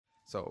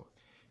So,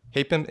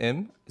 Haipim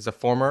Im is a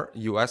former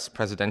U.S.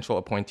 presidential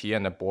appointee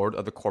on the board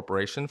of the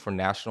Corporation for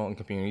National and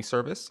Community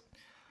Service,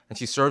 and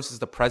she serves as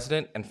the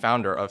president and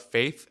founder of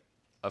Faith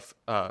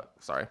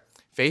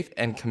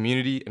and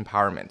Community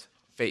Empowerment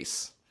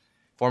 (FACE),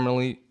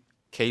 formerly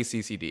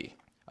KCCD,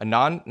 a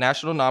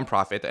national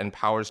nonprofit that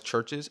empowers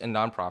churches and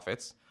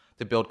nonprofits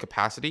to build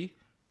capacity,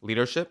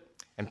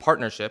 leadership, and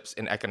partnerships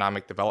in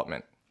economic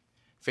development.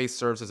 FACE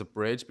serves as a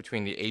bridge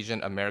between the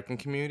Asian American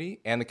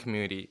community and the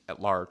community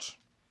at large.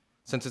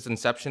 Since its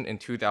inception in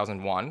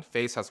 2001,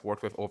 FACE has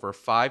worked with over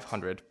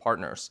 500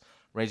 partners,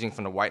 ranging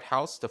from the White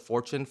House to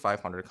Fortune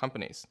 500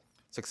 companies.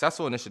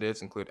 Successful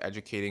initiatives include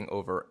educating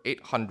over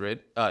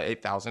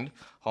 8,000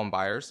 home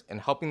buyers and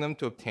helping them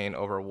to obtain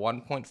over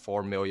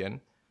 $1.4 million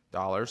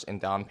in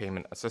down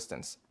payment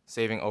assistance,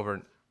 saving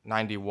over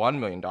 $91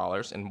 million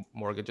in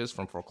mortgages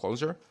from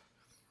foreclosure.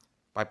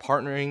 By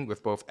partnering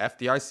with both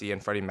FDIC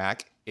and Freddie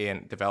Mac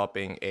in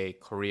developing a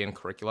Korean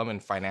curriculum in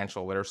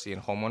financial literacy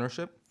and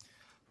homeownership,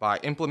 by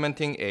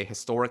implementing a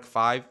historic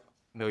 $5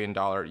 million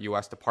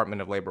U.S.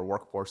 Department of Labor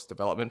Workforce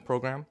Development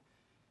Program,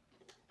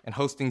 and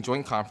hosting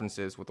joint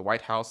conferences with the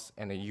White House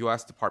and the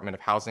U.S. Department of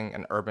Housing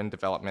and Urban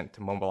Development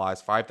to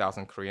mobilize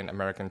 5,000 Korean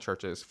American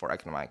churches for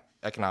economic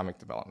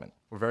development.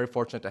 We're very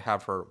fortunate to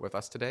have her with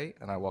us today,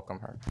 and I welcome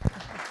her.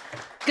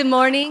 Good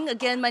morning.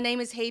 Again, my name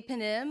is Haipim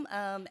Im.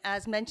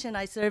 As mentioned,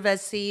 I serve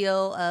as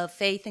CEO of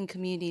Faith and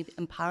Community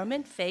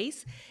Empowerment,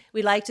 FACE.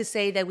 We like to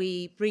say that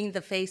we bring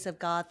the face of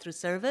God through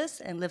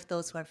service and lift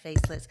those who are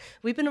faceless.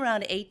 We've been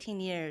around 18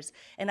 years,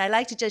 and I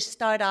like to just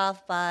start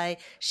off by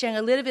sharing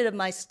a little bit of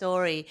my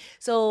story.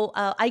 So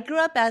I grew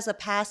up as a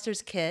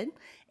pastor's kid,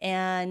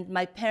 and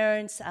my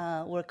parents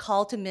were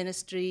called to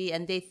ministry,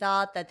 and they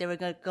thought that they were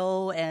going to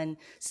go and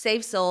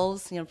save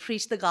souls,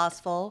 preach the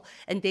gospel,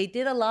 and they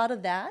did a lot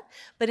of that.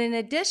 But in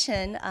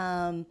addition,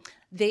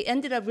 they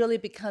ended up really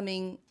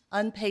becoming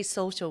unpaid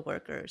social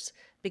workers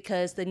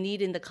because the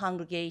need in the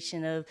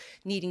congregation of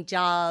needing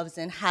jobs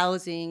and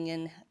housing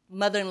and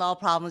mother-in-law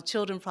problems,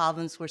 children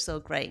problems were so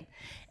great.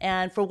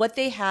 And for what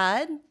they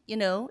had,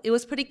 it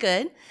was pretty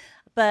good.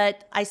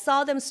 But I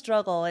saw them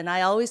struggle, and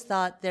I always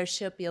thought there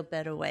should be a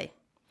better way.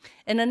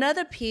 And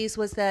another piece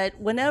was that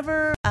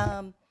whenever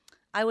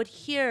I would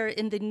hear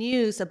in the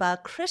news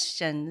about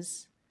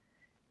Christians,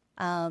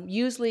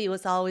 usually it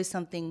was always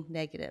something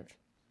negative.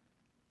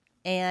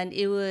 And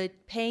it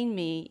would pain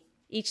me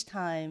each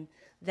time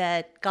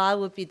that God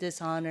would be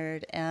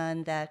dishonored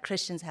and that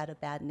Christians had a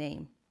bad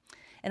name.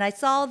 And I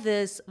saw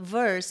this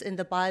verse in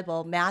the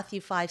Bible, Matthew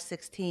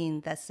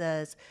 5:16, that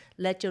says,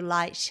 "Let your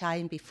light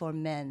shine before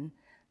men,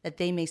 that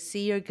they may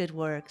see your good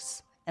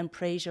works and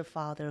praise your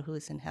Father who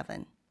is in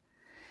heaven."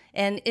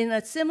 And in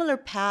a similar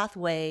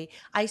pathway,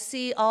 I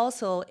see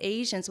also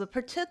Asians, but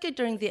particularly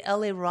during the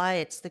LA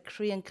riots, the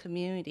Korean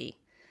community,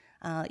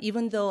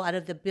 even though out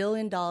of the $1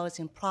 billion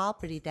in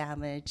property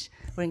damage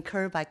were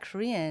incurred by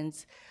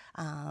Koreans,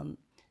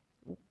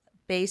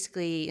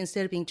 basically,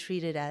 instead of being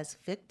treated as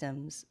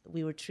victims,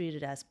 we were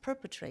treated as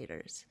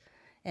perpetrators.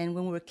 And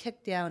when we were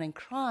kicked down and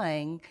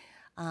crying,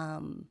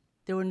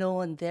 there were no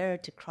one there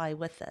to cry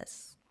with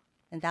us.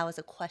 And that was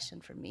a question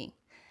for me.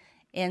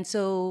 And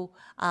so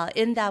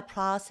in that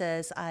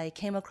process, I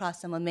came across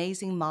some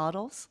amazing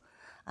models.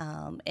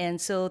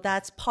 And so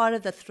that's part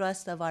of the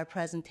thrust of our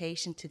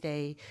presentation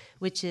today,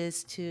 which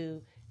is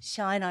to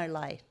shine our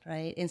light,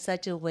 right, in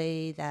such a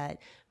way that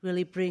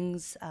really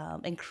brings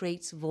and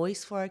creates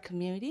voice for our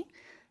community,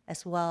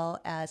 as well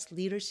as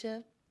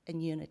leadership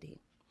and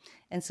unity.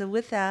 And so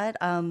with that,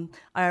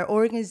 our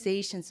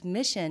organization's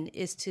mission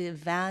is to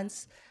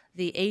advance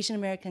the Asian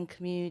American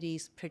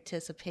community's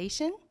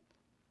participation,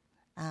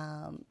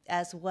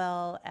 as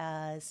well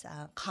as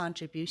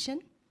contribution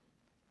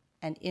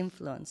and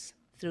influence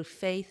through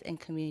faith and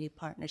community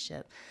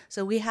partnership.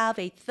 So we have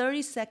a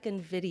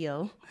 30-second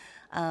video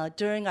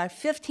during our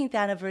 15th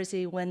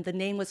anniversary when the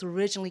name was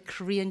originally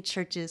Korean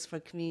Churches for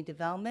Community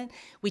Development.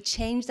 We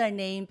changed our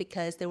name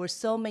because there were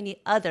so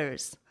many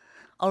others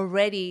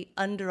already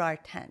under our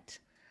tent.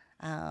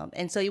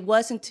 And so it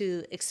wasn't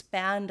to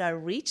expand our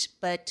reach,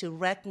 but to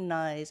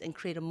recognize and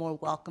create a more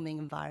welcoming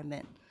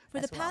environment.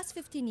 For the past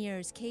 15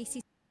 years,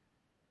 KCC...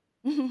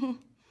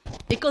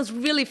 It goes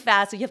really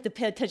fast, so you have to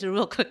pay attention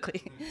real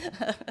quickly.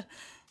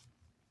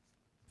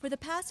 For the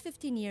past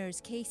 15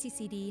 years,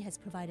 KCCD has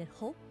provided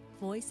hope,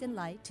 voice, and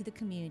light to the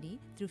community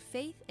through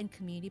faith and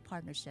community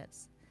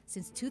partnerships.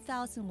 Since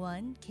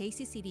 2001,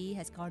 KCCD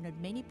has garnered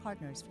many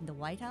partners from the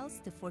White House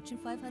to Fortune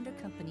 500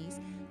 companies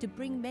to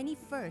bring many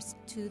firsts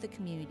to the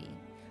community.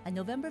 On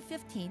November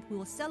 15th, we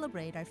will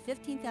celebrate our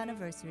 15th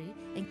anniversary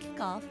and kick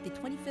off the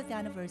 25th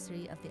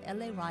anniversary of the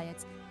LA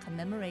Riots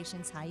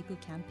Commemorations Haigu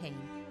campaign.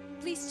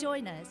 Please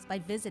join us by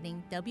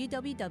visiting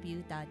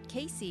www.kccd.org.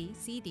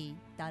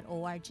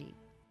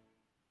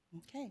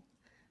 Okay,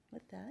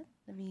 with that,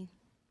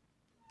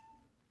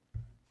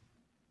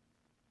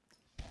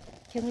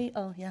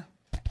 oh yeah.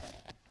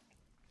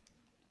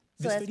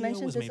 So this as video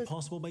mentioned, was made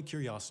possible by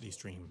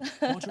CuriosityStream.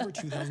 Watch over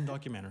 2,000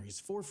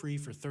 documentaries for free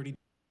for 30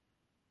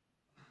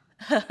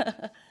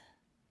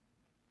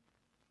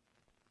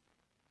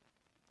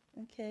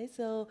 Okay,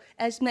 so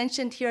as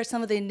mentioned, here are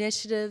some of the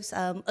initiatives.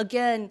 By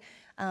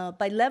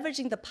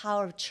leveraging the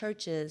power of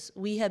churches,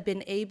 we have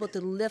been able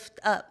to lift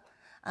up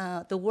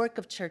the work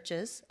of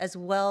churches as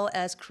well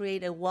as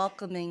create a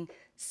welcoming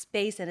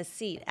space and a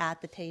seat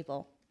at the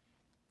table.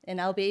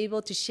 And I'll be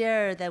able to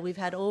share that we've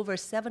had over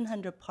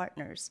 700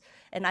 partners.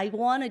 And I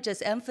want to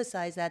just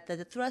emphasize that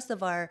the thrust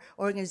of our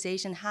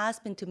organization has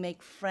been to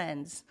make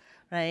friends,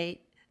 right?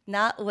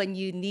 Not when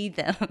you need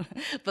them,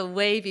 but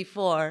way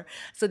before,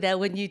 so that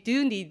when you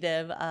do need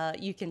them,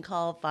 you can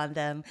call upon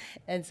them.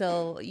 And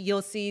so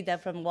you'll see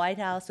that from White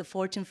House to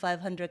Fortune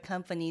 500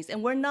 companies,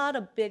 and we're not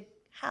a big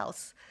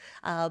house,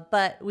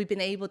 but we've been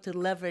able to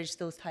leverage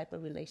those type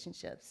of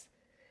relationships.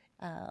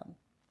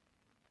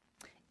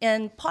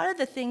 And part of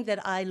the thing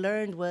that I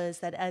learned was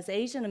that as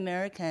Asian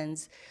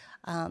Americans,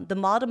 the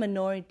model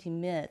minority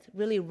myth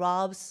really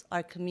robs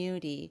our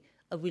community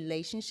of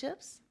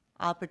relationships,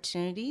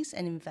 opportunities,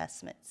 and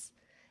investments.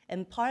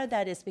 And part of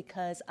that is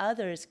because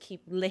others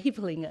keep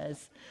labeling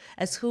us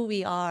as who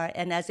we are,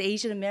 and as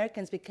Asian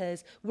Americans,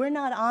 because we're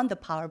not on the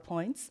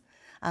PowerPoints,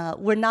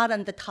 we're not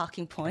on the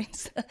talking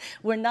points,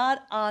 we're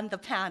not on the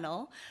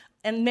panel,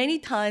 and many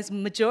times,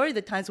 majority of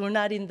the times, we're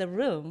not in the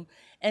room.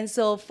 And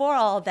so for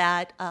all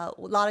that, a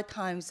lot of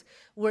times,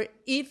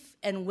 if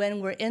and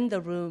when we're in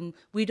the room,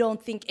 we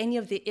don't think any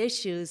of the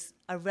issues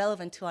are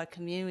relevant to our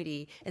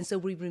community, and so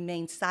we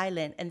remain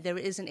silent, and there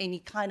isn't any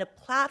kind of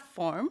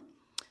platform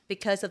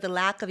because of the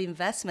lack of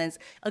investments.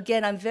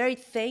 Again, I'm very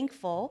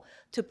thankful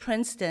to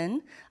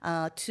Princeton,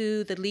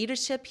 to the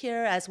leadership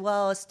here, as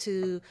well as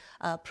to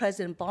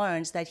President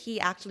Barnes, that he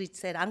actually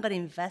said, I'm going to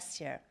invest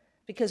here.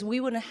 Because we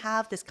wouldn't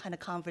have this kind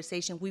of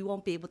conversation, we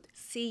won't be able to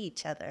see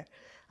each other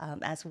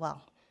as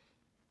well.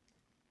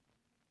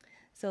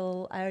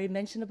 So I already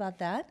mentioned about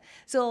that.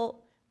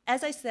 So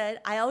as I said,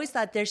 I always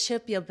thought there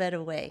should be a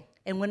better way.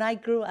 And when I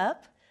grew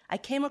up, I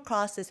came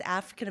across this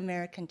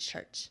African-American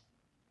church,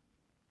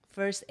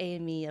 First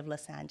AME of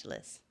Los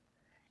Angeles.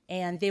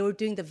 And they were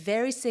doing the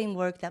very same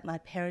work that my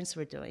parents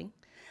were doing.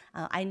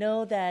 I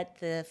know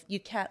that you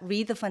can't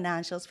read the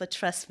financials, but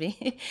trust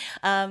me.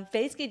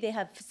 Basically, they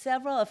have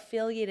several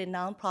affiliated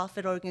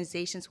nonprofit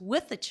organizations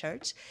with the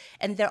church,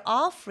 and they're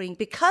offering,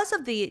 because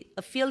of the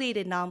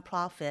affiliated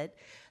nonprofit,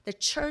 the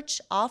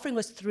church offering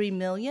was $3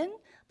 million,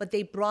 but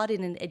they brought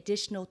in an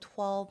additional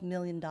 $12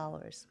 million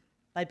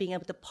by being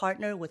able to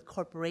partner with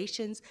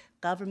corporations,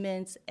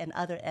 governments, and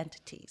other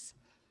entities.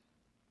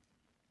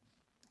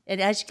 And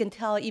as you can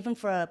tell, even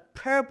for a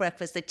prayer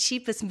breakfast, the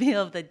cheapest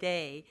meal of the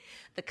day,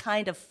 the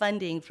kind of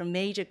funding from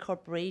major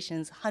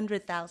corporations,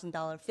 $100,000,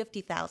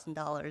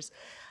 $50,000,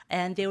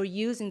 and they were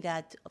using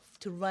that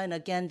to run,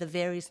 again, the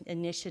various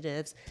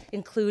initiatives,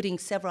 including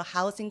several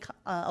housing,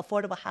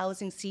 affordable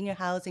housing, senior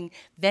housing,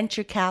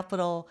 venture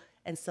capital,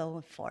 and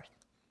so forth.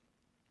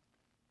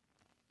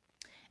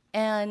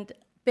 And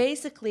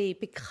basically,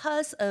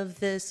 because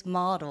of this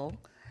model,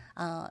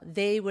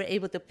 they were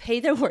able to pay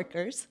their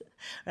workers,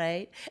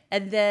 right?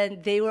 And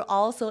then they were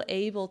also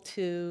able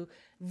to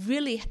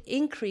really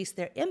increase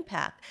their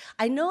impact.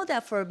 I know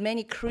that for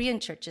many Korean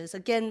churches,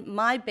 again,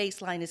 my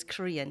baseline is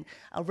Korean,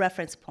 a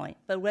reference point,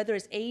 but whether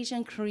it's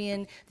Asian,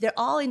 Korean, they're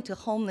all into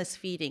homeless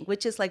feeding,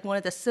 which is like one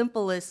of the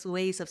simplest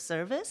ways of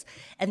service.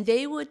 And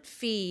they would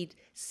feed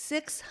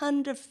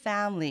 600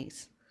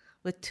 families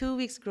with 2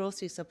 weeks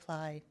grocery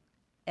supply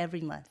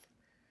every month.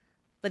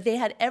 But they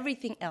had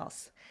everything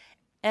else.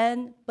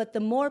 But the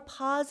more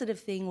positive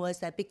thing was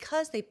that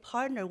because they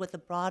partnered with the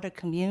broader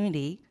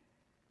community,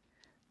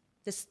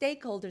 the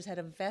stakeholders had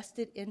a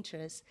vested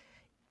interest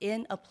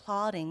in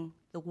applauding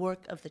the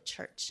work of the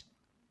church,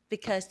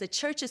 because the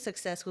church's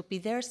success would be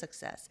their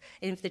success.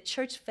 And if the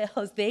church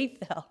fails, they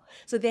fail.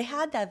 So they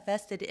had that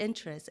vested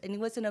interest, and it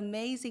was an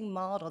amazing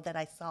model that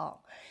I saw.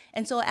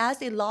 And so as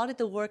they lauded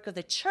the work of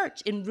the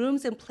church in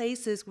rooms and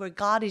places where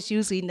God is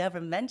usually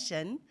never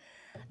mentioned,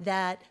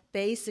 that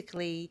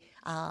basically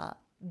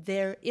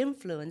their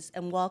influence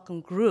and welcome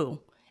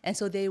grew. And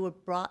so they were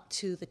brought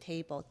to the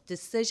table,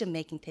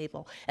 decision-making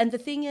table. And the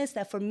thing is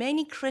that for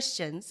many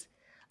Christians,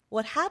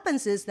 what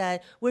happens is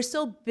that we're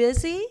so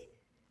busy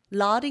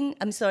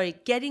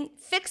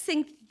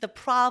fixing the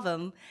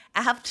problem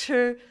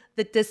after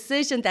the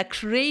decision that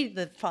created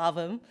the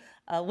problem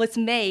was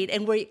made,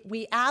 and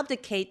we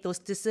abdicate those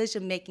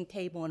decision-making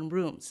table and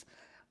rooms,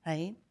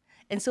 right?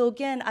 And so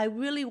again, I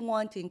really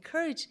want to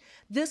encourage,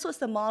 this was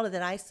the model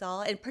that I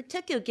saw, and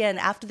particularly again,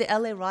 after the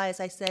LA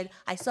riots, I said,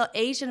 I saw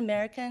Asian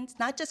Americans,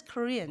 not just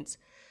Koreans,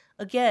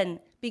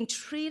 again, being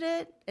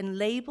treated and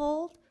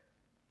labeled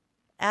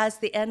as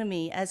the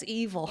enemy, as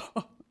evil,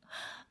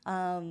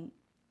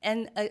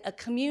 and a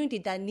community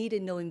that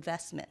needed no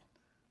investment,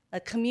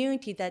 a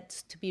community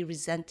that's to be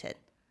resented.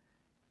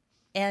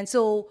 And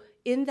so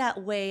in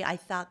that way, I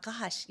thought,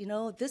 gosh,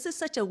 this is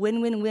such a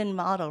win-win-win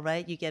model,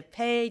 right? You get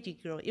paid, you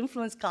grow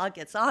influence, God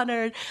gets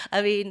honored.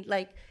 I mean,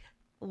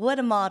 what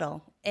a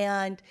model.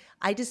 And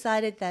I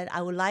decided that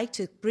I would like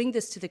to bring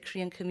this to the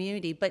Korean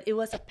community, but it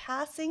was a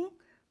passing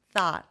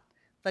thought.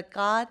 But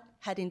God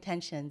had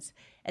intentions.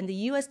 And the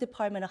U.S.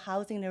 Department of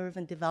Housing and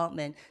Urban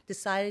Development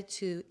decided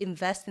to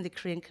invest in the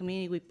Korean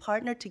community. We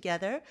partnered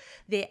together.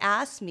 They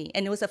asked me,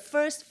 and it was the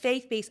first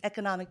faith-based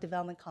economic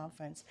development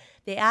conference.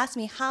 They asked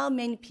me how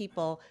many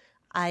people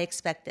I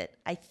expected.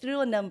 I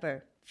threw a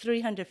number,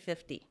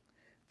 350.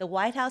 The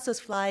White House was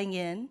flying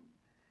in.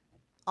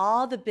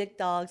 All the big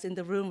dogs in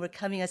the room were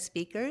coming as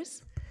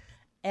speakers.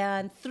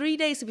 And 3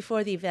 days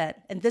before the event,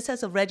 and this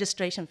has a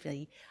registration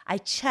fee, I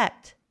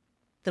checked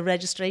the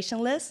registration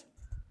list.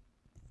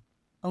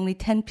 Only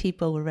 10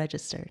 people were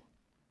registered.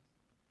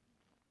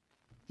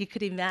 You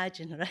could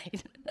imagine,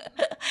 right?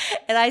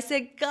 And I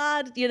said,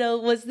 God,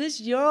 was this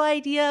your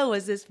idea?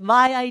 Was this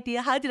my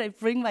idea? How did I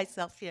bring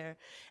myself here?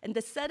 And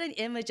the sudden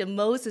image of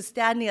Moses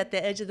standing at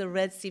the edge of the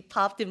Red Sea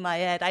popped in my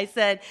head. I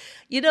said,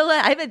 you know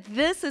what? I bet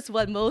this is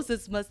what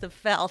Moses must have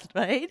felt,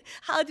 right?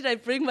 How did I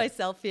bring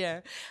myself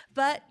here?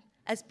 But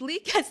as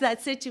bleak as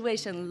that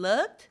situation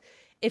looked,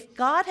 if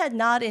God had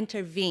not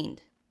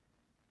intervened,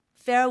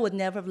 Pharaoh would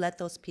never have let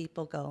those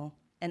people go,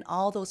 and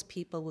all those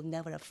people would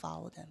never have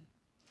followed him.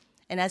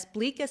 And as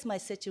bleak as my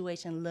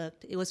situation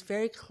looked, it was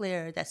very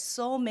clear that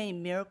so many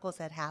miracles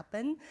had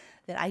happened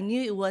that I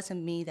knew it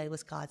wasn't me, that it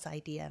was God's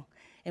idea.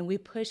 And we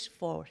pushed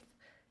forth.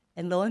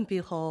 And lo and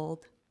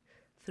behold,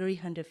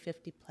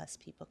 350 plus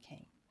people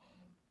came.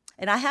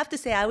 And I have to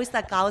say, I always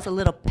thought God was a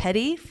little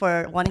petty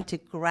for wanting to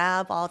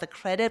grab all the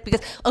credit because,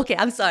 okay,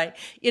 I'm sorry.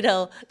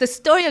 The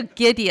story of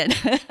Gideon,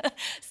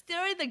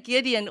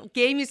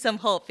 gave me some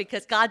hope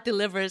because God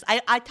delivers.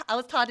 I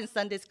was taught in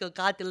Sunday school,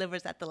 God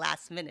delivers at the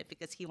last minute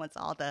because he wants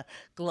all the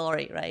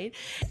glory, right?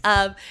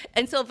 But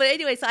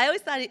anyway, so I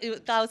always thought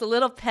God was a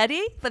little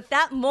petty. But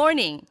that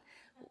morning,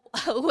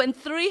 when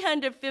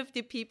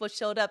 350 people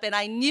showed up, and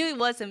I knew it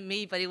wasn't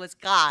me, but it was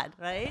God,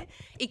 right?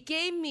 It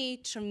gave me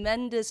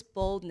tremendous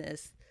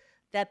boldness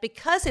that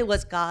because it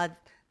was God,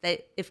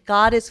 that if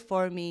God is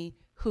for me,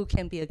 who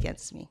can be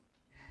against me?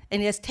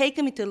 And it has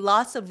taken me to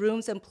lots of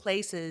rooms and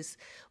places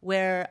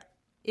where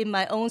in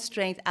my own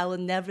strength, I will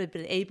never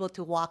be able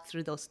to walk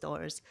through those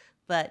doors.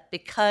 But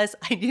because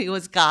I knew it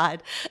was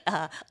God,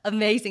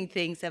 amazing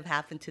things have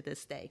happened to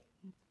this day.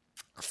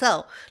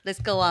 So let's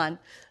go on.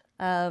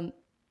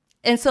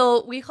 And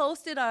so we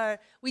did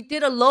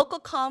a local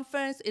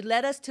conference. It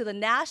led us to the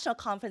national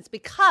conference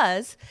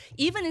because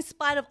even in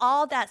spite of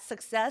all that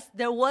success,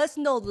 there was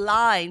no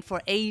line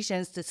for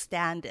Asians to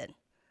stand in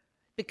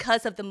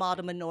because of the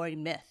model minority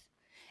myth.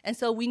 And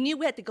so we knew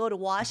we had to go to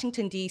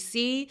Washington,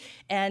 D.C.,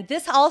 and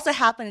this also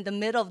happened in the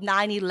middle of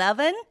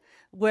 9/11,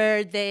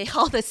 where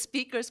all the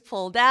speakers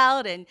pulled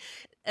out and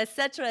et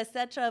cetera,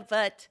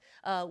 but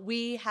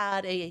we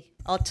had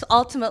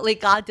ultimately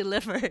God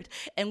delivered,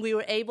 and we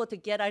were able to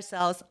get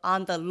ourselves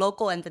on the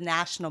local and the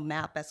national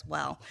map as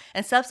well.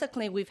 And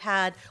subsequently, we've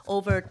had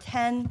over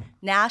 10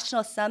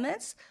 national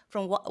summits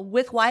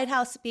with White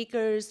House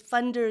speakers,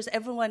 funders,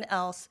 everyone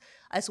else,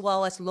 as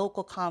well as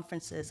local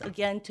conferences,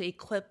 again, to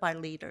equip our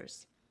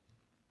leaders.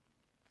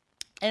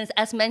 And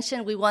as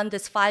mentioned, we won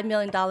this $5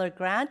 million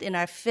grant in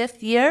our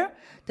 5th year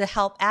to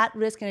help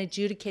at-risk and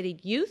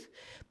adjudicated youth.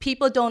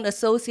 People don't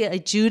associate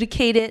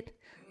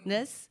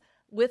adjudicatedness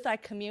with our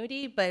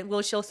community, but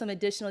we'll show some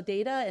additional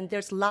data, and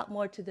there's a lot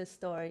more to this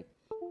story.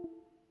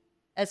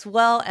 As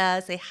well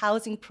as a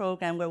housing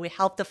program where we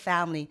help the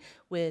family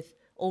with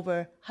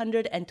over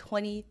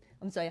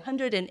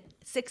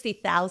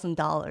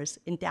 $160,000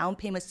 in down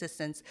payment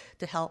assistance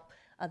to help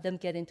them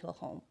get into a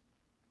home.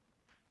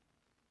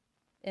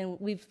 And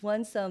we've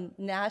won some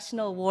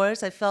national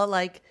awards. I felt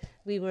like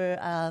we were,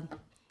 I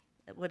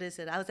was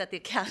at the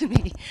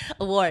Academy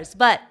Awards.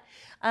 But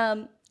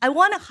I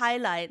want to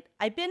highlight,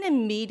 I've been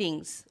in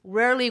meetings,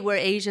 rarely where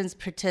Asians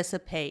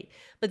participate,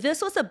 but this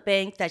was a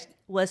bank that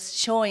was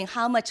showing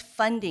how much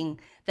funding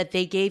that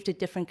they gave to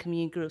different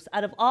community groups.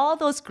 Out of all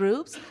those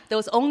groups, there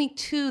was only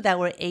 2 that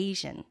were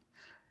Asian.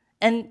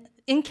 And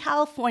in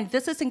California,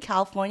 this is in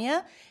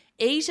California,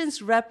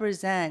 Asians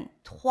represent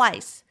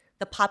twice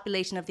the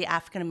population of the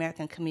African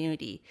American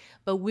community,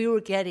 but we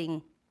were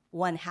getting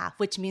 1/2,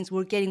 which means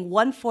we're getting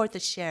 1/4 a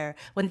share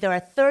when there are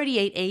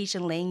 38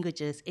 Asian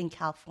languages in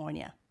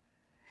California.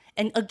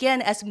 And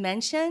again, as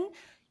mentioned,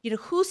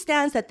 who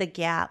stands at the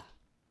gap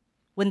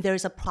when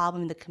there's a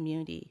problem in the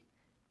community?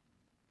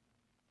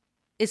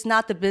 It's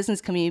not the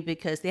business community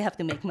because they have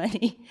to make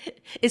money.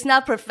 It's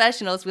not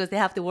professionals because they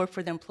have to work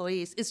for their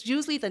employees. It's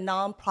usually the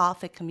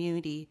nonprofit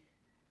community.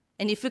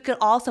 And if we could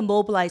also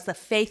mobilize the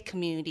faith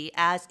community,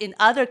 as in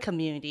other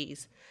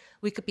communities,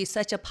 we could be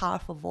such a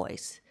powerful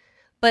voice.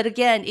 But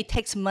again, it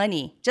takes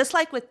money. Just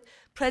like with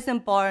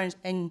President Barnes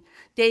and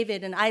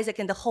David and Isaac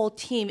and the whole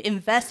team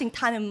investing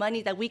time and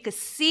money that we could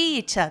see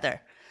each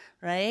other,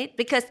 right?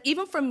 Because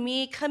even for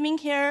me coming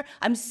here,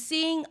 I'm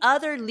seeing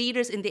other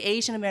leaders in the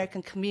Asian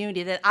American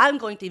community that I'm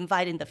going to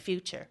invite in the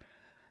future.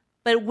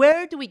 But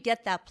where do we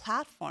get that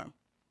platform?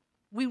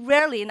 We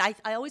rarely, and I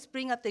always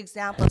bring up the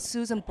example of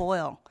Susan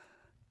Boyle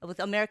with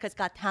America's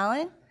Got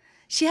Talent.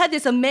 She had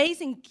this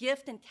amazing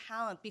gift and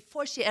talent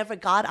before she ever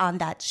got on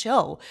that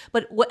show.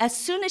 But as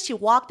soon as she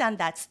walked on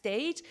that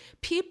stage,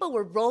 people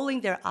were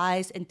rolling their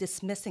eyes and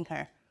dismissing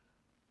her.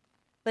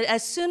 But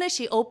as soon as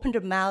she opened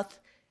her mouth,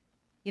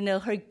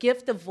 her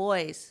gift of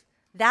voice,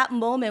 that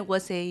moment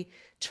was a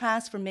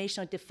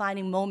transformational,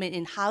 defining moment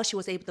in how she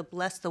was able to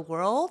bless the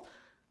world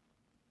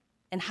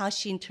and how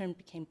she in turn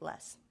became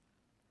blessed.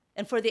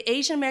 And for the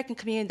Asian American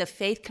community, the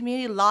faith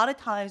community, a lot of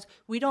times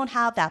we don't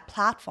have that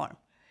platform.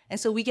 And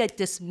so we get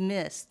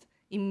dismissed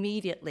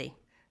immediately.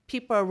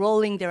 People are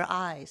rolling their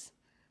eyes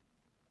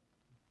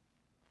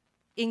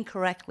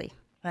incorrectly,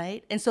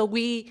 right? And so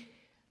we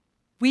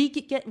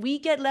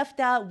get left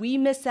out, we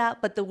miss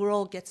out, but the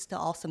world gets to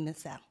also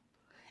miss out.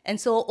 And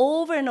so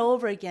over and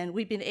over again,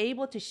 we've been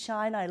able to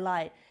shine our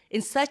light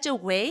in such a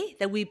way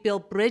that we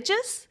build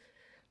bridges,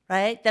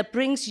 right, that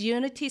brings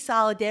unity,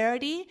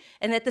 solidarity,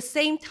 and at the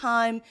same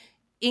time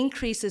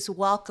increases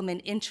welcome and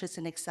interest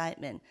and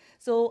excitement.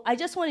 So I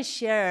just want to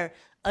share,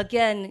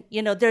 again,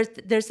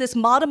 there's this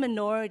model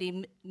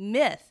minority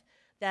myth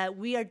that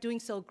we are doing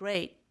so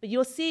great. But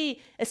you'll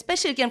see,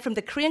 especially again from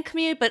the Korean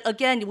community, but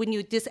again, when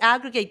you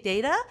disaggregate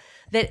data,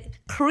 that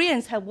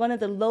Koreans have one of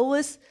the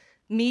lowest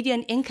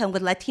median income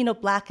with Latino,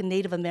 Black, and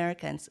Native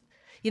Americans.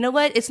 You know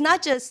what? It's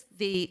not just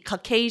the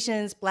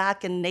Caucasians,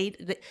 Black, and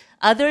Native,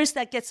 others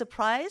that get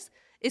surprised.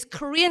 It's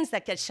Koreans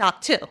that get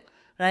shocked too,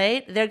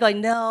 right? They're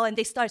going, no, and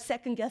they start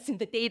second-guessing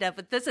the data,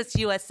 but this is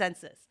US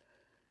Census,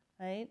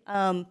 right?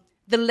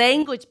 The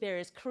language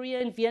barriers,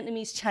 Korean,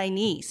 Vietnamese,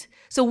 Chinese.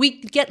 So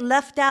we get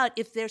left out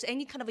if there's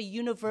any kind of a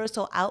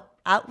universal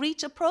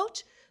outreach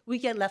approach, we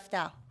get left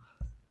out.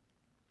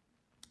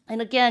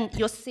 And again,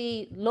 you'll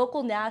see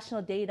local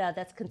national data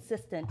that's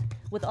consistent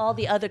with all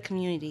the other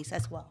communities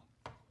as well.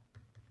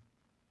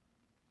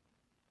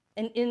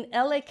 And in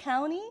LA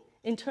County,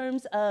 in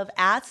terms of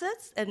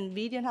assets and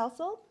median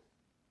household,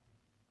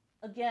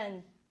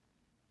 again,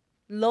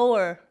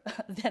 lower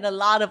than a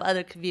lot of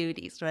other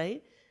communities,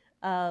 right?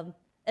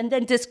 And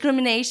then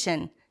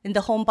discrimination in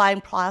the home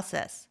buying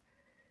process,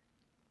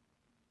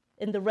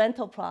 in the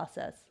rental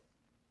process.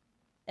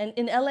 And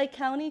in LA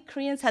County,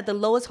 Koreans had the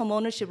lowest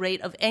homeownership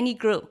rate of any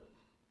group,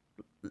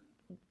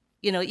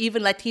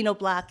 even Latino,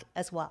 Black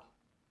as well.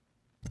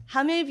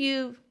 How many of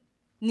you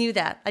knew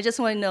that? I just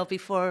want to know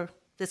before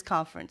this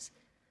conference.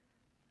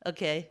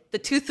 Okay, the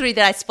 2-3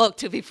 that I spoke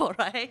to before,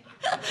 right?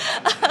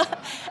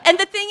 And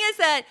the thing is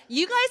that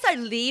you guys are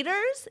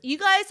leaders. You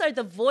guys are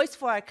the voice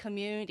for our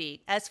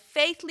community as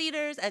faith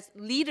leaders, as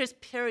leaders,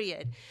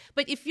 period.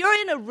 But if you're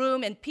in a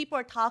room and people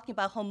are talking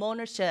about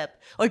homeownership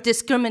or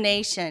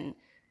discrimination,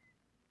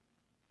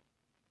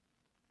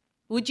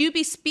 would you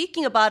be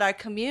speaking about our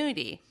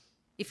community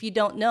if you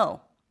don't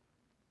know?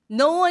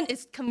 No one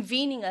is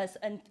convening us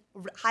and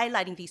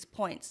highlighting these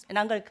points, and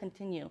I'm going to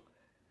continue.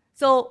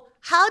 So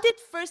how did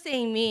First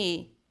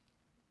AME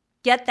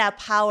get that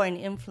power and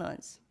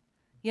influence?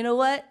 You know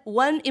what?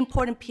 One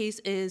important piece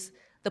is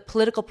the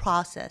political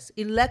process,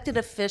 elected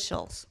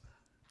officials,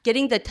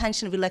 getting the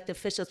attention of elected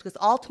officials, because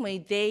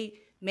ultimately they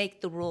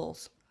make the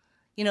rules.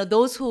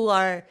 Those who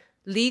are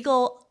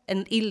legal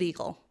and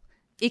illegal,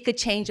 it could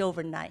change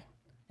overnight.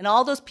 And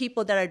all those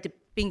people that are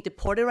being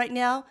deported right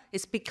now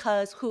is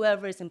because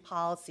whoever is in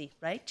policy,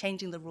 right,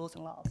 changing the rules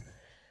and laws.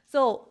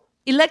 So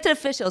elected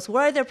officials,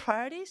 what are their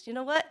priorities? You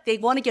know what? They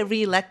want to get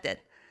reelected.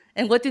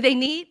 And what do they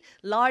need?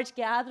 Large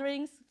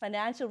gatherings,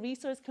 financial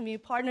resource,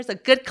 community partners, a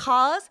good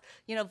cause.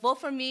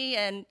 Vote for me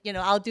and,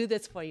 I'll do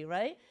this for you,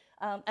 right?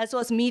 As well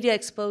as media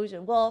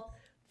exposure. Well,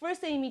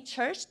 First AME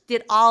Church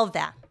did all of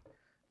that.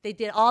 They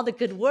did all the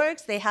good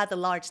works. They had the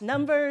large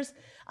numbers.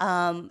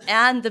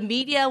 And the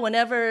media,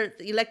 whenever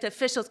the elected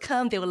officials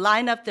come, they would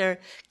line up their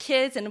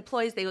kids and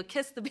employees. They would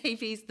kiss the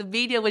babies. The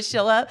media would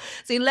show up.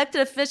 So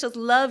elected officials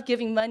love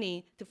giving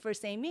money to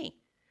First AME.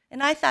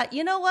 And I thought,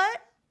 you know what?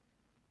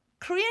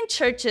 Korean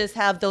churches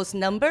have those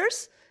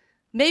numbers.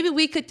 Maybe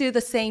we could do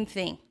the same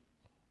thing,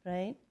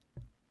 right?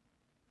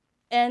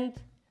 And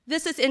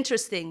this is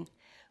interesting.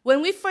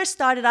 When we first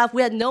started off,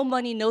 we had no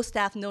money, no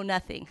staff, no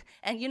nothing.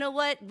 And you know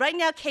what? Right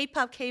now,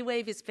 K-pop,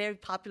 K-wave is very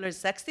popular and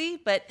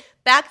sexy, but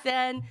back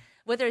then,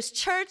 whether it's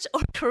church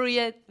or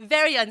Korean,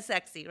 very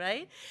unsexy,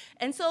 right?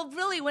 And so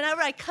really,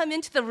 whenever I come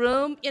into the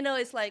room,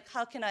 it's like,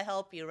 how can I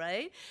help you,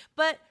 right?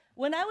 But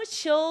when I would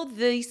show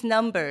these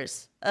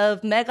numbers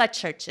of mega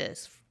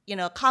churches,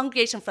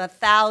 congregation from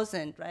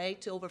 1,000, right,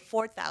 to over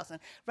 4,000.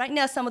 Right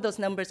now, some of those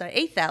numbers are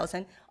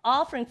 8,000,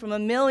 offering from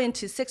 $1 million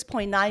to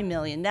 $6.9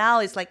 million. Now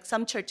it's like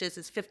some churches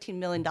is $15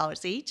 million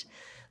each.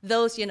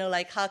 Those,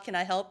 like, how can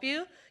I help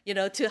you?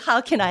 To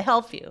how can I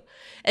help you?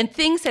 And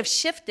things have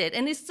shifted.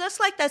 And it's just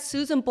like that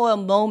Susan Boyle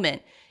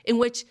moment in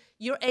which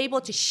you're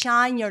able to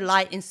shine your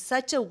light in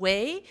such a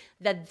way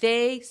that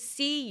they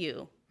see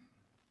you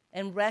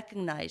and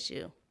recognize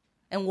you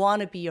and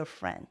want to be your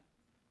friend.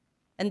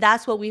 And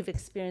that's what we've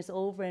experienced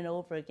over and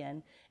over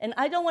again. And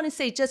I don't want to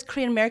say just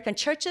Korean American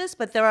churches,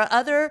 but there are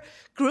other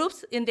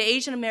groups in the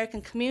Asian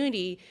American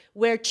community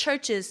where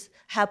churches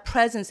have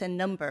presence and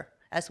number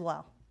as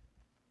well.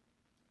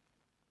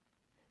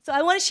 So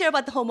I want to share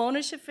about the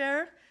homeownership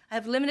fair. I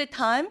have limited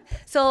time.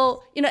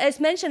 So, as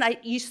mentioned,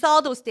 you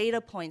saw those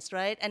data points,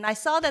 right? And I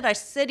saw that our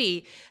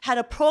city had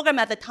a program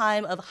at the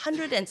time of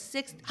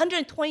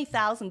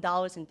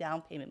 $120,000 in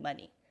down payment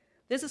money.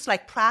 This is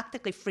like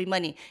practically free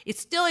money. It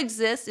still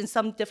exists in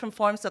some different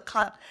forms, so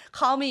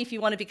call me if you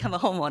want to become a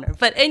homeowner.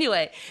 But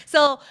anyway,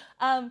 so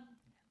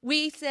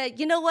we said,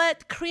 you know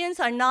what?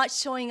 Koreans are not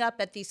showing up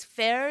at these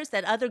fairs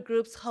that other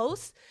groups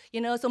host.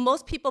 So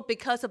most people,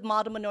 because of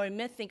model minority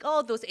myth, think,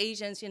 oh, those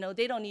Asians,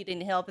 they don't need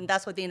any help, and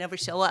that's why they never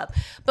show up.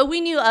 But we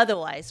knew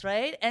otherwise,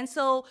 right? And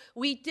so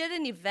we did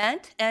an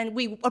event, and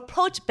we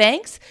approached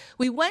banks.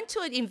 We went to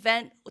an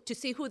event to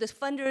see who the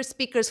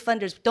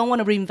funders don't want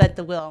to reinvent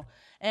the wheel.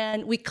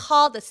 And we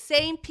called the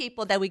same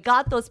people that we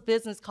got those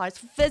business cards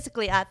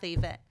physically at the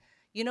event.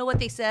 You know what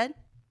they said?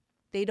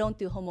 They don't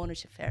do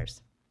homeownership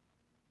fairs,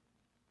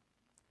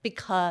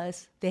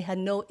 because they had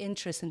no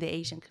interest in the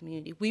Asian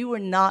community. We were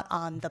not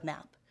on the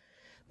map.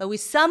 But we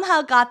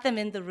somehow got them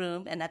in the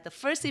room, and at the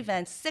first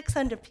event,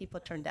 600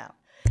 people turned out.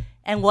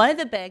 And one of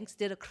the banks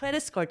did a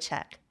credit score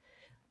check.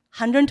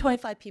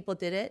 125 people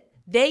did it.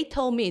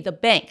 The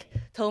bank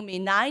told me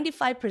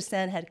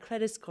 95% had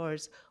credit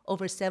scores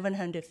over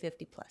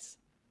 750 plus.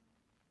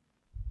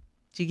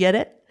 Do you get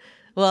it?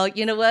 Well,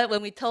 you know what?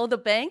 When we told the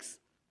banks,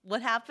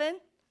 what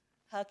happened?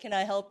 How can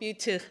I help you,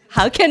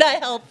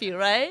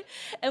 right?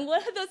 And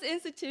one of those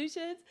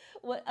institutions,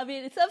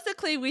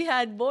 subsequently we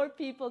had more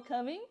people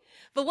coming,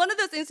 but one of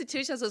those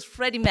institutions was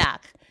Freddie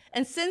Mac.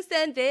 And since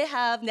then, they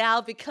have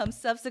now become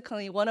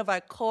subsequently one of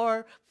our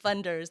core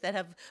funders that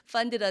have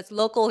funded us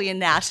locally and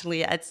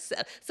nationally.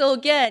 So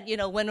again,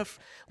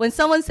 when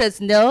someone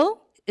says no,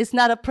 it's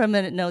not a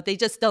permanent no. They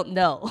just don't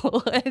know.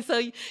 And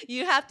so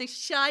you have to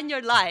shine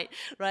your light,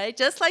 right?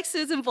 Just like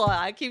Susan Boyle,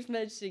 I keep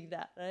mentioning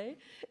that, right?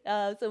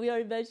 So we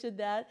already mentioned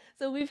that.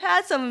 So we've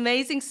had some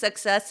amazing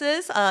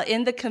successes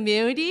in the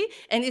community,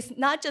 and it's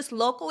not just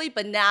locally,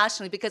 but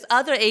nationally, because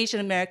other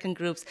Asian American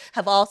groups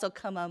have also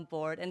come on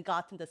board and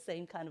gotten the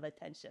same kind of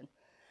attention.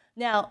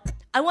 Now,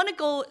 I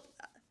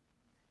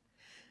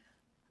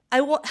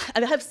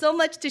have so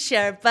much to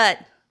share, but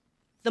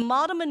the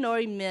model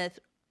minority myth,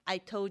 I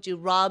told you,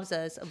 robs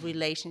us of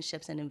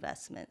relationships and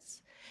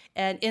investments.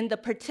 And in the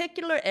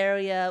particular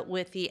area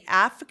with the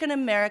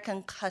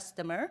African-American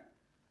customer,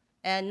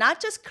 and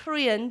not just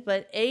Korean,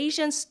 but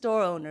Asian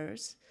store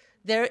owners,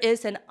 there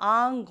is an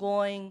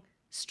ongoing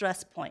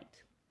stress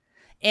point.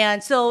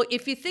 And so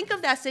if you think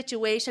of that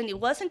situation, it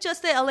wasn't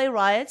just the LA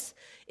riots.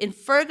 In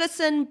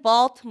Ferguson,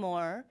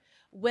 Baltimore,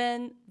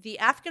 when the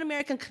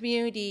African-American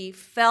community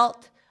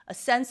felt a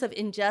sense of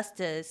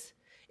injustice,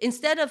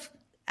 instead of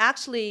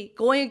actually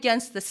going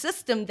against the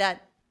system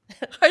that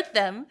hurt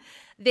them,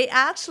 they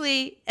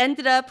actually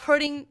ended up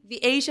hurting the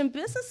Asian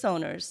business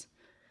owners.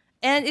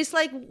 And it's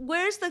like,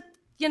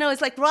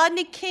 it's like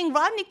Rodney King.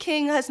 Rodney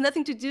King has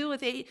nothing to do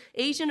with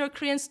Asian or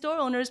Korean store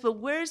owners, but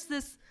where's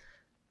this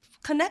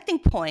connecting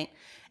point?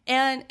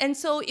 And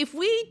so if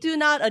we do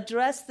not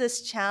address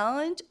this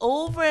challenge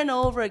over and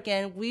over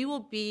again, we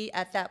will be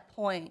at that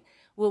point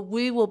where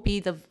we will be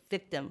the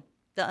victim,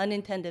 the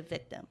unintended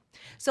victim.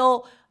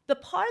 So the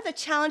part of the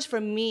challenge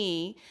for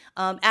me,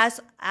 as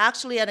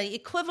actually at an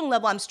equivalent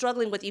level, I'm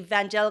struggling with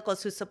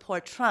evangelicals who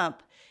support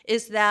Trump,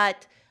 is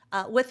that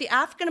with the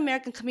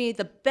African-American community,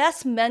 the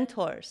best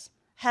mentors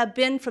have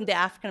been from the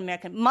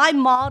African-American. My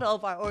model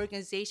of our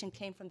organization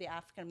came from the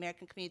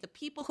African-American community. The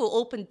people who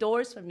opened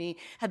doors for me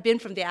have been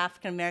from the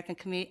African-American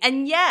community.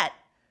 And yet,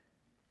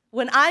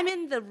 when I'm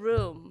in the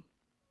room,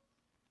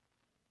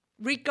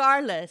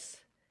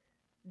 regardless,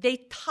 they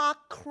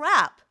talk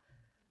crap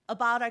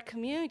about our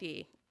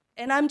community.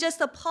 And I'm just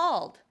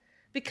appalled,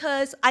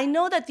 because I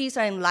know that these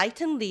are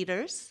enlightened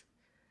leaders,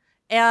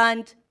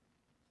 and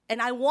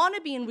I want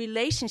to be in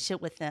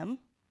relationship with them,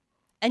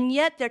 and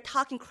yet they're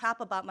talking crap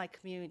about my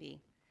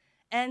community.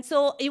 And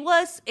so it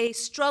was a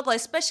struggle,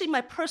 especially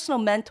my personal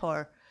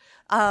mentor.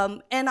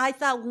 And I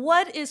thought,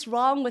 what is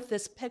wrong with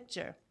this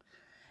picture?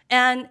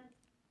 And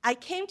I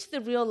came to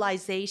the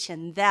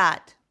realization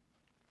that,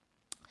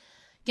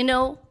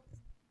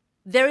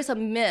 there is a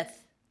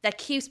myth that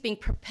keeps being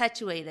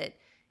perpetuated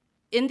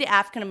in the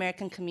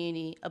African-American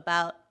community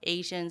about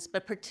Asians,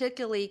 but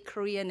particularly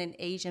Korean and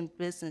Asian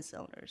business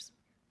owners,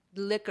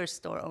 liquor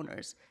store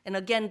owners. And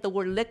again, the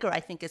word liquor, I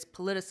think, is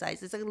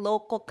politicized. It's a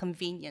local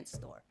convenience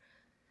store.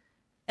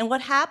 And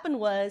what happened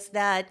was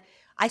that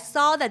I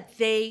saw that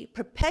they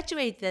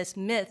perpetuate this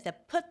myth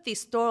that put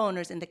these store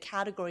owners in the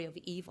category of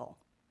evil.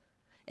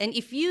 And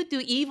if you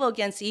do evil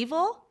against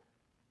evil,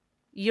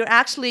 you're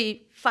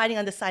actually fighting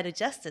on the side of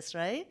justice,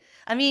 right?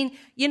 I mean,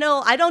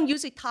 I don't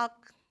usually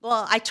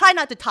I try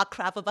not to talk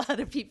crap about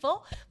other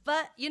people,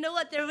 but you know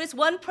what? There is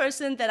one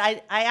person that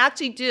I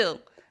actually do,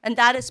 and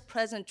that is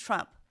President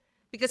Trump.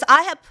 Because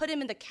I have put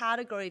him in the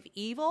category of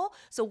evil,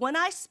 so when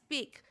I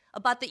speak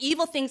about the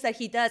evil things that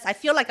he does, I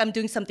feel like I'm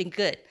doing something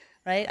good,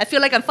 right? I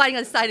feel like I'm fighting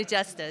on the side of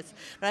justice,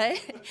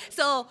 right?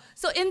 So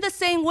in the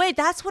same way,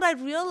 that's what I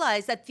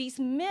realized, that these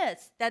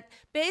myths, that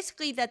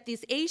basically that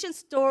these Asian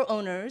store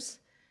owners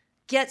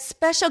get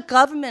special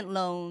government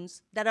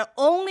loans that are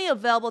only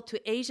available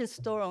to Asian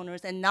store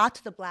owners and not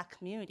to the Black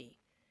community.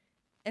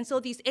 And so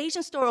these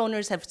Asian store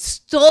owners have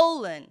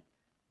stolen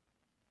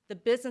the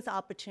business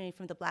opportunity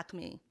from the Black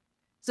community.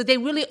 So they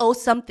really owe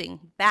something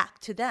back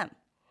to them,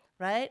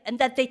 right? And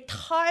that they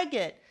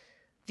target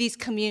these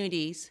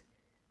communities,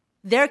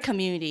 their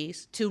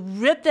communities, to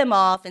rip them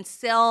off and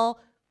sell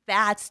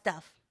bad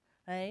stuff,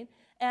 right?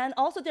 And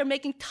also they're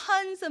making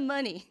tons of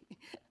money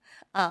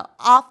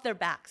off their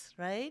backs,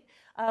 right?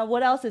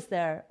 What else is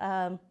there?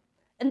 And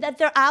that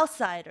they're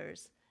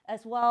outsiders,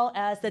 as well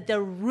as that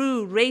they're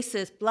rude,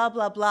 racist, blah,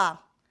 blah, blah.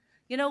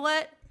 You know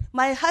what?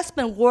 My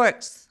husband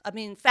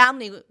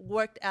family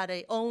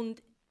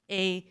owned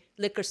a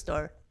liquor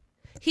store.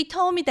 He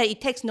told me that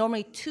it takes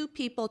normally 2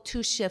 people,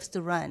 2 shifts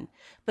to run.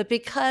 But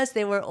because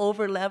they were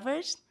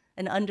over-leveraged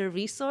and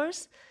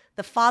under-resourced,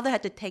 the father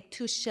had to take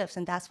 2 shifts,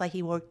 and that's why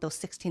he worked those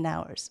 16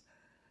 hours.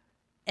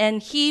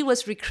 And he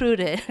was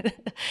recruited.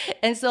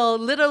 And so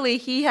literally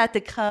he had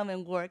to come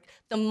and work.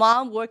 The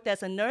mom worked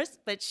as a nurse,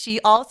 but she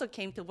also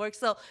came to work.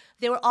 So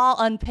they were all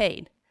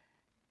unpaid.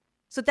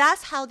 So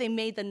that's how they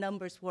made the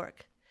numbers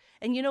work.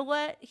 And you know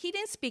what? He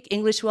didn't speak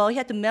English well. He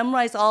had to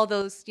memorize all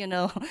those,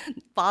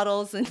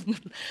 bottles and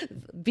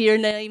beer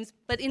names.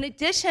 But in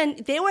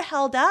addition, they were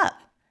held up.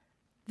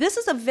 This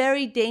is a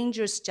very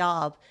dangerous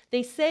job.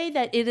 They say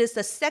that it is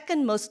the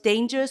second most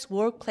dangerous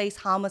workplace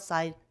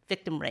homicide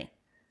victim rate.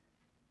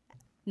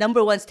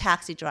 Number 1's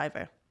taxi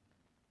driver.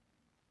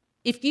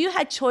 If you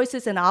had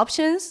choices and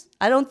options,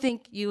 I don't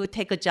think you would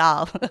take a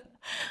job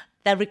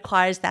that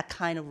requires that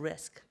kind of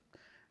risk.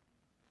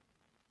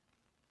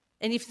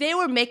 And if they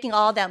were making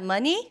all that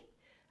money,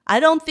 I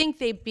don't think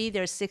they'd be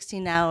there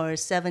 16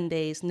 hours, 7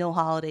 days, no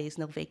holidays,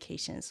 no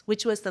vacations,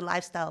 which was the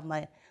lifestyle of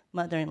my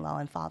mother-in-law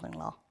and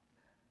father-in-law.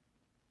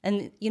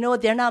 And you know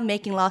what? They're not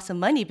making lots of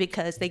money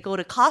because they go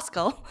to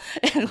Costco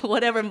and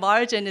whatever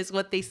margin is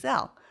what they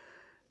sell.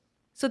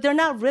 So they're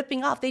not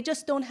ripping off. They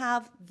just don't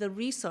have the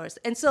resource.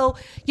 And so,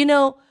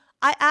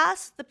 I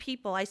asked the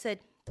people, I said,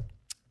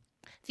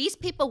 these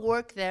people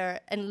work there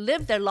and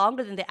live there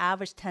longer than the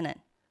average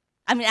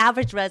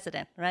average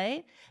resident,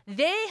 right?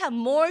 They have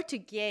more to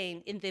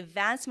gain in the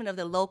advancement of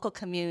the local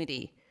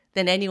community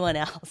than anyone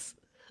else.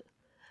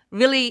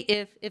 Really,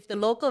 if the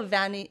local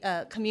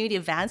community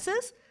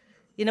advances,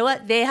 you know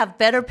what? They have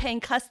better paying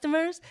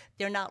customers.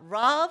 They're not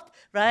robbed,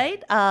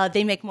 right?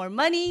 They make more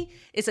money.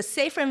 It's a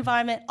safer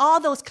environment, all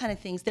those kind of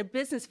things. Their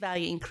business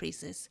value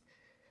increases.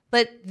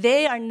 But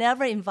they are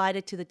never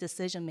invited to the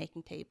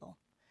decision-making table.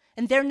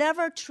 And they're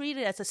never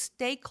treated as a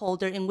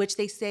stakeholder in which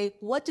they say,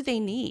 what do they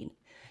need?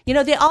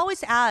 They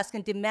always ask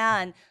and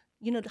demand,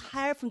 to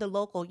hire from the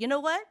local. You know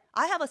what?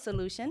 I have a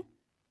solution.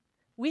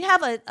 We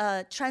have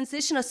a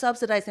transitional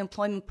subsidized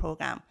employment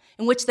program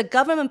in which the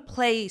government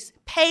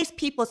pays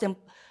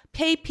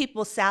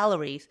people's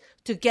salaries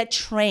to get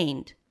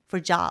trained for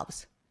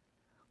jobs.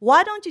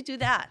 Why don't you do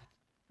that,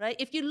 right?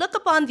 If you look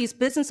upon these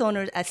business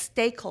owners as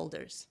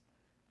stakeholders,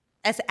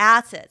 as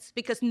assets,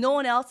 because no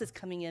one else is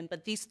coming in,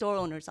 but these store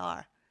owners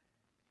are.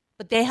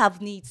 But they have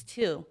needs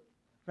too,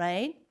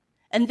 right?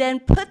 And then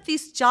put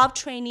these job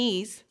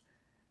trainees,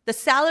 the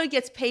salary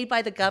gets paid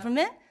by the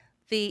government,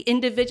 the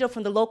individual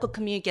from the local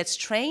community gets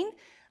trained,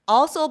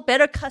 also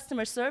better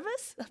customer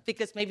service,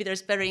 because maybe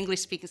there's better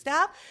English-speaking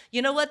staff.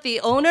 You know what? The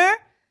owner,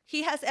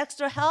 he has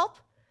extra help.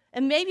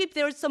 And maybe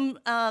there's some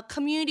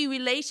community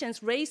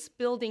relations,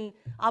 race-building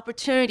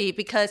opportunity,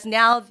 because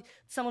now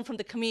someone from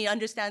the community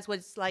understands what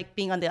it's like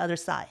being on the other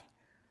side.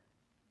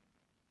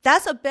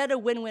 That's a better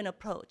win-win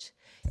approach.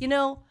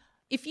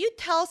 If you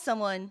tell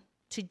someone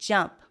to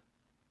jump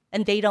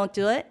and they don't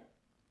do it,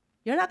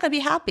 you're not going to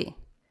be happy.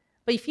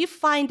 But if you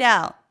find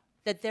out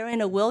that they're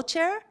in a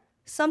wheelchair,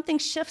 something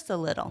shifts a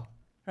little,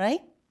 right?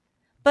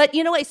 But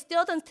it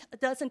still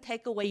doesn't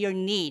take away your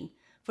need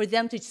for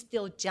them to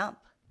still jump.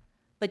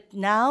 But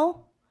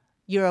now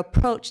your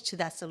approach to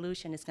that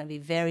solution is going to be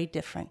very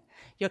different.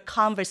 Your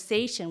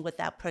conversation with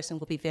that person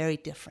will be very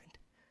different.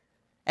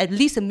 At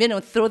least a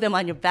minimum, throw them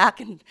on your back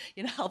and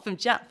help them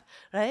jump,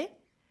 right?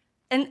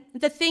 And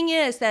the thing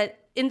is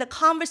that in the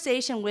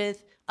conversation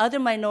with other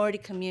minority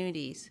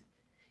communities,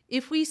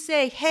 if we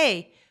say,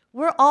 hey,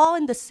 we're all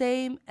in the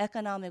same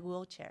economic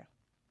wheelchair,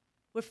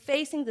 we're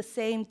facing the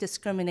same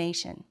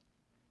discrimination,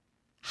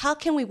 how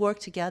can we work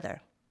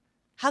together?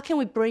 How can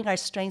we bring our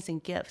strengths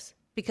and gifts?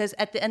 Because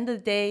at the end of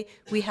the day,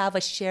 we have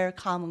a shared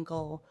common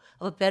goal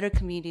of a better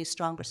community, a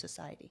stronger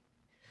society.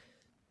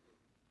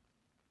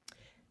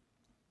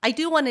 I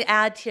do want to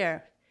add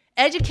here,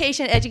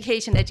 education,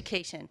 education,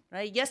 education,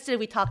 right? Yesterday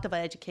we talked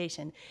about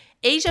education.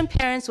 Asian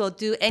parents will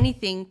do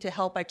anything to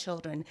help our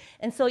children.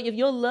 And so if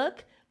you'll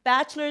look,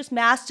 bachelor's,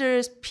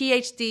 master's,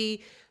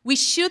 PhD, we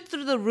shoot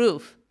through the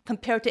roof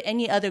compared to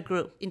any other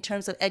group in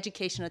terms of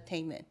education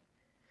attainment.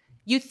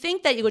 You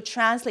think that it would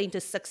translate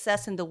into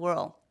success in the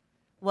world.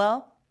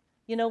 Well,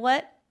 you know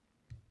what?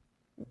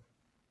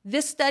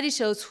 This study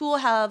shows who will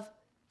have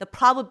the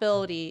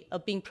probability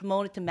of being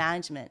promoted to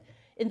management.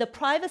 In the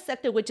private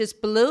sector, which is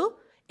blue,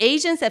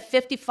 Asians at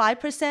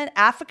 55%,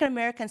 African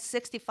Americans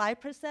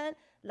 65%,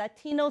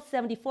 Latino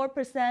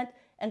 74%,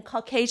 and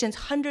Caucasians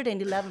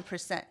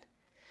 111%.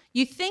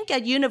 You think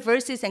at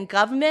universities and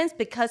governments,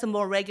 because of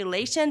more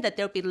regulation, that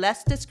there'll be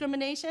less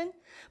discrimination?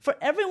 For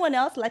everyone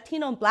else,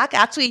 Latino and Black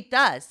actually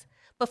does.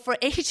 But for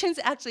Asians,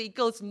 actually, it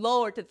goes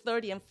lower to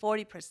 30 and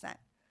 40%.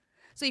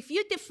 So if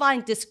you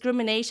define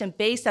discrimination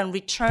based on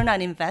return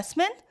on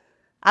investment,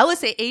 I would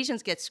say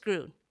Asians get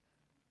screwed.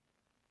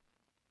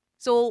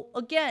 So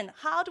again,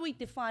 how do we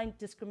define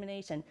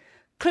discrimination?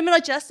 Criminal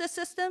justice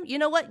system, you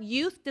know what?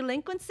 Youth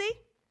delinquency,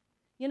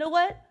 you know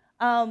what?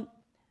 I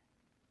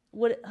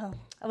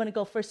want to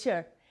go first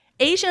here.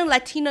 Asian and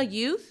Latino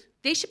youth,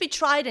 they should be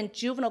tried in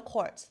juvenile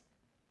courts.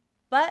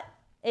 But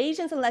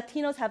Asians and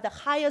Latinos have the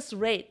highest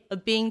rate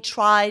of being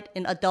tried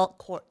in adult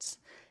courts.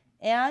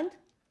 And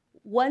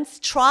once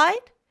tried,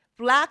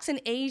 Blacks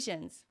and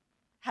Asians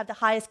have the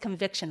highest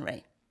conviction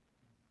rate.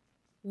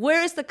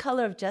 Where is the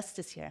color of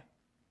justice here?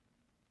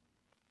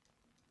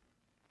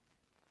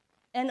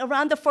 And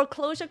around the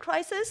foreclosure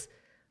crisis,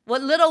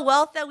 what little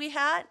wealth that we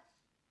had,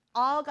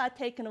 all got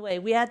taken away.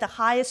 We had the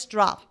highest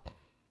drop.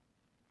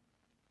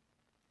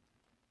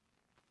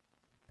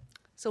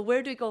 So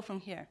where do we go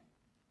from here?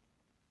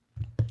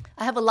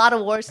 I have a lot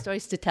of war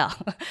stories to tell,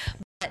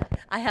 but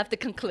I have to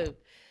conclude.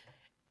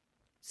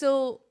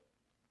 So,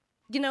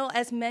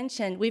 as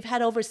mentioned, we've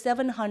had over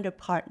 700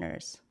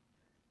 partners,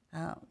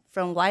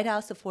 from White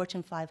House to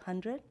Fortune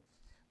 500,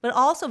 but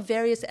also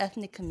various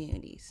ethnic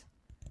communities.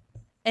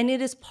 And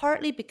it is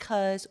partly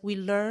because we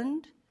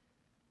learned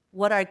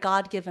what our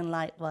God-given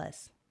light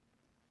was.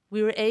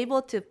 We were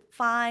able to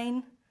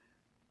find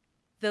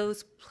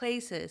those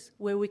places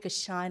where we could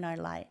shine our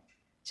light.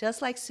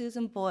 Just like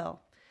Susan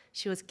Boyle,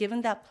 she was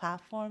given that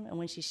platform, and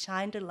when she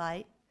shined her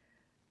light,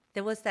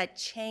 there was that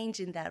change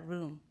in that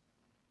room,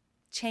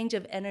 change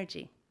of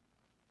energy.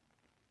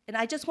 And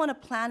I just want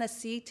to plant a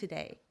seed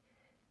today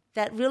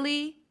that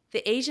really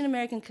the Asian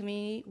American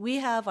community, we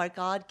have our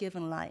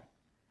God-given light,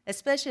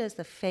 especially as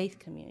the faith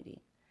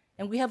community.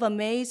 And we have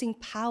amazing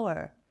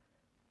power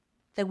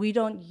that we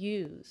don't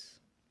use,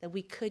 that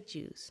we could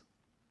use.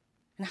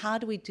 And how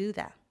do we do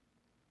that?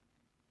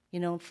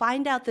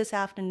 Find out this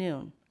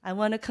afternoon. I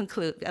want to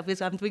conclude,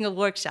 because I'm doing a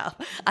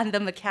workshop on the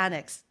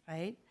mechanics,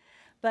 right?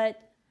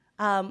 But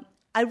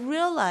I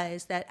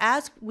realized that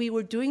as we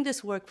were doing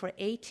this work for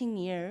 18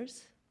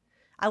 years,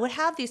 I would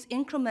have these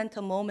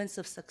incremental moments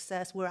of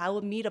success where I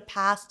would meet a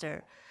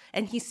pastor,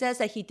 and he says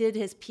that he did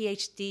his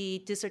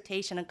PhD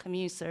dissertation on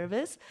community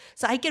service.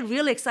 So I get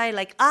really excited,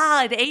 like,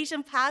 the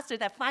Asian pastor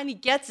that finally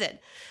gets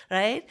it,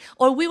 right?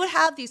 Or we would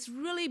have these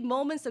really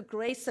moments of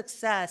great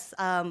success.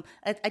 I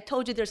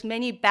told you there's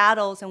many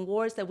battles and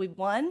wars that we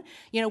won,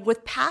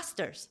 with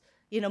pastors,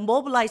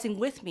 mobilizing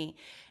with me.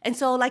 And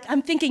so,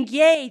 I'm thinking,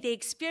 yay, they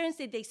experienced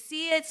it, they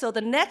see it. So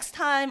the next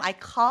time I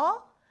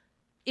call,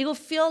 it will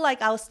feel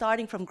like I was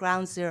starting from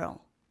ground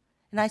zero.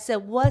 And I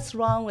said, what's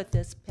wrong with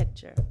this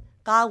picture?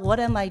 God, what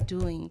am I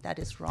doing that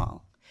is wrong?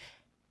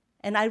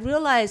 And I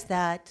realized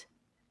that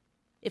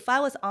if I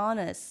was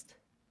honest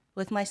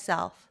with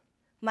myself,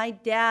 my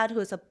dad,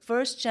 who is a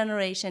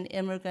first-generation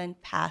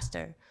immigrant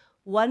pastor,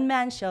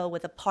 one-man show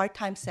with a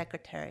part-time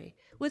secretary,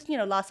 with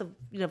lots of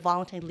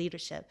volunteer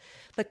leadership,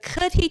 but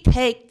could he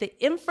take the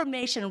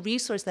information and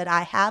resource that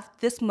I have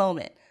this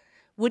moment?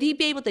 Would he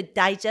be able to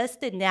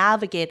digest it,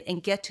 navigate,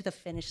 and get to the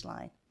finish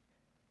line?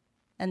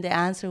 And the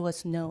answer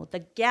was no. The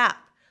gap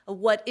of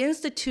what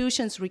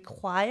institutions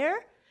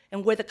require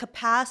and where the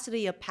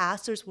capacity of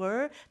pastors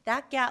were,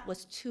 that gap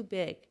was too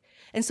big.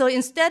 And so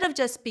instead of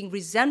just being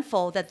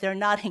resentful that they're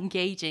not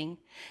engaging,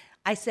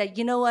 I said,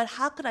 you know what,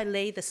 how could I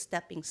lay the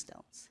stepping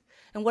stones?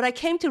 And what I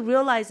came to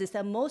realize is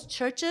that most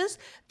churches,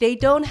 they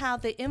don't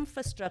have the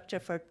infrastructure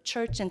for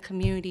church and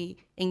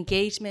community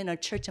engagement or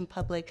church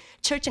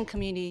and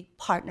community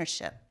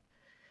partnership.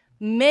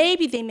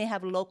 Maybe they may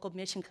have a local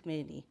mission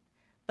community,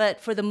 but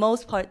for the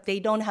most part, they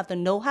don't have the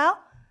know-how,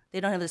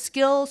 they don't have the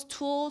skills,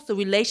 tools, the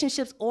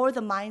relationships, or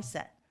the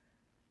mindset.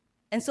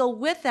 And so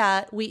with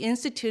that, we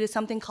instituted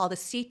something called the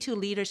C2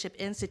 Leadership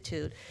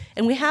Institute.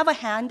 And we have a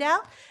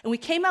handout, and we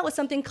came out with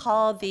something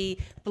called the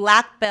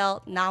Black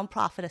Belt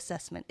Nonprofit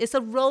Assessment. It's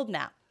a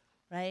roadmap,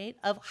 right,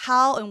 of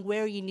how and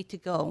where you need to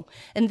go.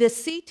 And the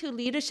C2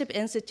 Leadership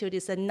Institute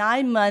is a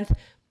 9-month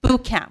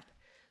boot camp.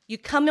 You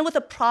come in with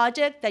a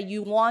project that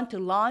you want to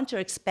launch or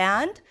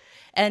expand,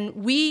 and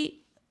we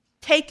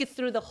take you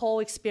through the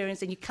whole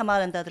experience, and you come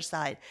out on the other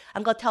side.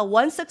 I'm going to tell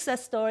one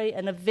success story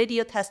and a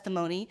video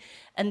testimony,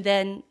 and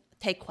then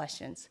take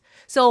questions.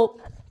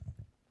 So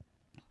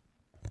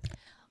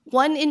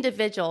one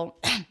individual,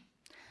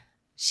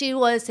 she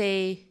was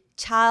a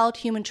child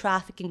human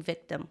trafficking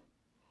victim.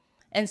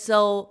 And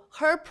so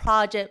her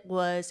project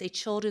was a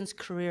children's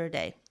career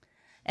day.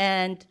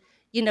 And,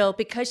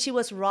 because she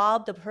was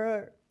robbed of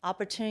her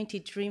opportunity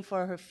to dream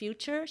for her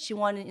future, she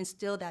wanted to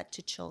instill that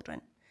to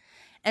children.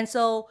 And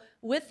so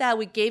with that,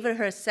 we gave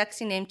her a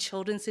sexy name,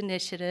 Children's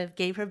Initiative,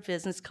 gave her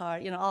business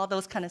card, all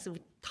those kind of stuff.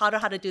 We taught her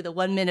how to do the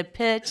 1-minute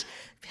pitch,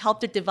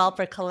 helped her develop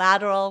her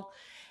collateral.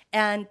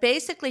 And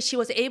basically, she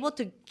was able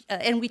to,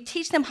 and we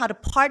teach them how to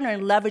partner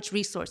and leverage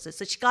resources.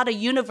 So she got a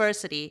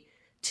university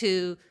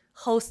to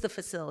host the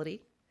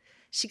facility.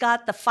 She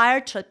got the fire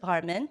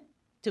department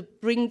to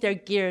bring their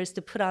gears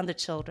to put on the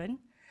children.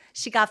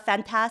 She got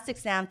fantastic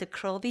Sam to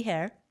curl the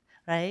hair,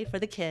 right, for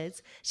the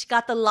kids. She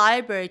got the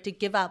library to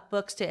give out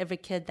books to every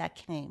kid that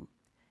came,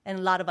 and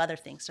a lot of other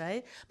things,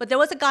 right? But there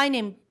was a guy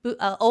named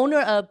owner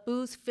of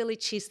Boo's Philly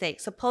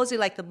cheesesteak, supposedly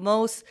like the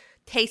most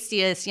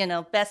tastiest,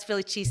 best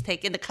Philly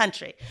cheesesteak in the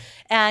country.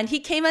 And he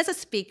came as a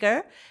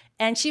speaker,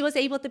 and she was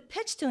able to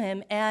pitch to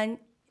him and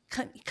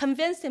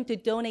convinced him to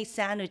donate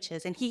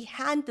sandwiches. And he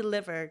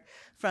hand-delivered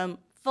from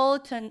LA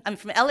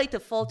to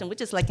Fulton, which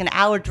is like an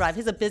hour drive.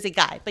 He's a busy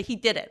guy, but he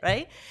did it,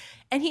 right?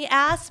 And he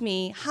asked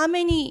me, how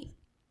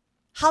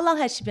long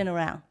has she been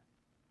around?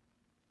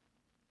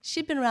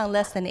 She'd been around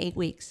less than 8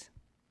 weeks.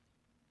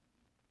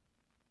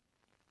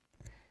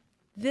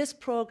 This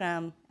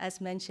program, as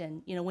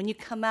mentioned, when you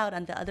come out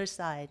on the other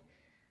side,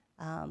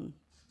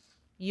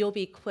 you'll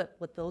be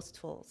equipped with those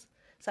tools.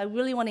 So I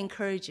really want to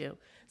encourage you.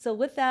 So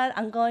with that,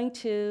 I'm going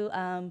to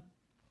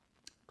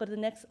go to the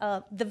next,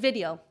 the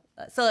video.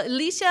 So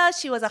Alicia,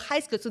 she was a high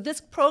school. So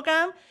this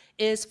program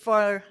is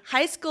for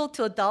high school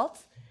to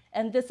adults,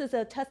 and this is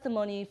a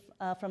testimony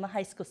from a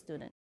high school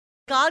student.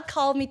 God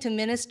called me to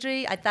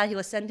ministry. I thought he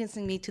was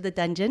sentencing me to the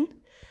dungeon,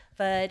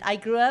 but I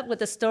grew up with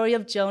the story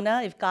of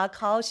Jonah. If God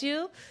calls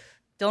you,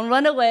 don't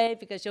run away,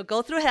 because you'll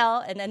go through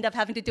hell and end up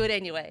having to do it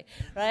anyway,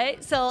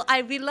 right? So I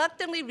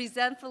reluctantly,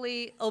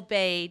 resentfully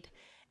obeyed,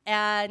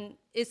 and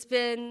it's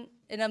been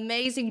an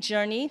amazing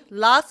journey.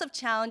 Lots of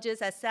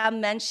challenges, as Sam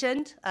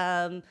mentioned.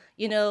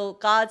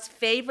 God's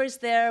favors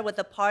there with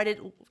the parted,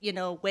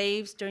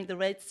 waves during the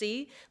Red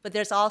Sea, but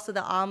there's also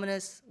the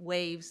ominous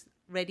waves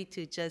ready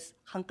to just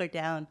hunker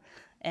down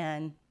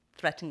and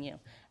threaten you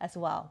as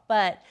well.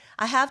 But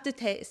I have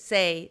to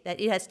say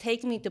that it has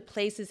taken me to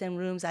places and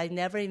rooms I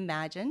never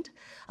imagined,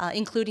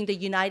 including the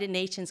United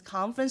Nations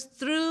Conference,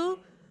 through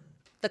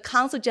the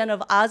Council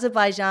General of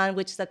Azerbaijan,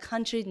 which is a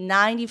country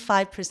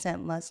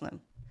 95% Muslim,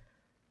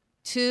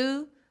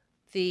 to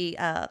the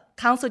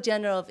Council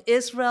General of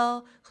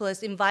Israel, who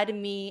has invited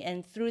me,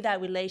 and through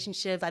that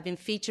relationship, I've been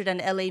featured on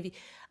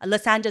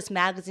Los Angeles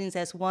magazines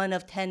as one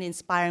of 10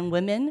 inspiring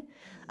women.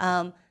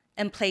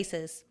 And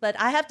places. But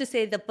I have to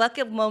say the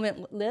bucket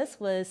moment list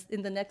was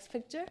in the next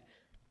picture,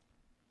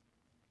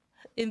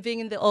 in being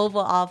in the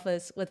Oval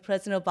Office with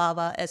President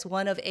Obama as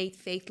one of 8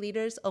 faith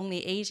leaders,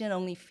 only Asian,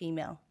 only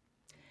female.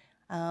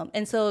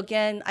 And so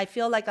again, I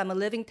feel like I'm a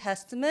living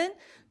testament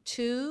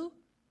to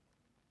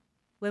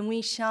when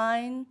we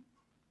shine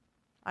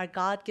our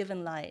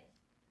God-given light,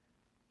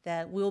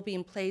 that we'll be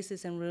in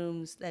places and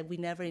rooms that we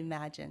never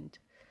imagined.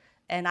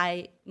 And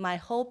my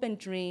hope and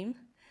dream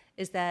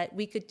is that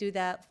we could do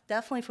that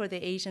definitely for the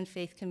Asian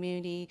faith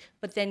community,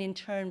 but then in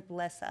turn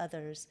bless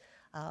others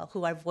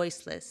who are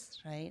voiceless,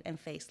 right, and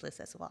faceless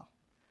as well.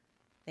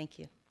 Thank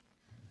you.